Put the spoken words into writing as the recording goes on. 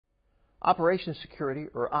Operations security,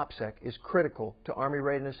 or OPSEC, is critical to Army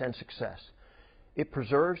readiness and success. It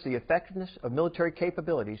preserves the effectiveness of military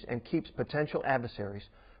capabilities and keeps potential adversaries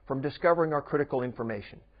from discovering our critical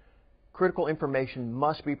information. Critical information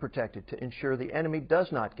must be protected to ensure the enemy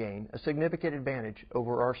does not gain a significant advantage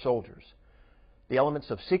over our soldiers. The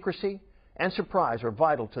elements of secrecy and surprise are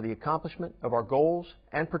vital to the accomplishment of our goals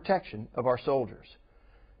and protection of our soldiers.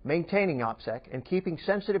 Maintaining OPSEC and keeping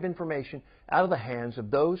sensitive information out of the hands of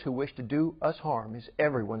those who wish to do us harm is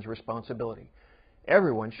everyone's responsibility.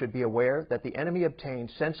 Everyone should be aware that the enemy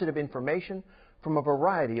obtains sensitive information from a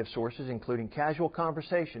variety of sources, including casual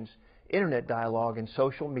conversations, internet dialogue, and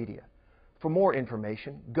social media. For more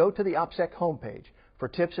information, go to the OPSEC homepage for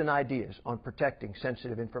tips and ideas on protecting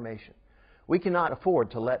sensitive information. We cannot afford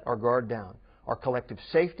to let our guard down. Our collective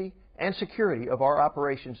safety and security of our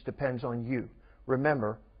operations depends on you.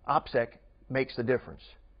 Remember, OPSEC makes the difference.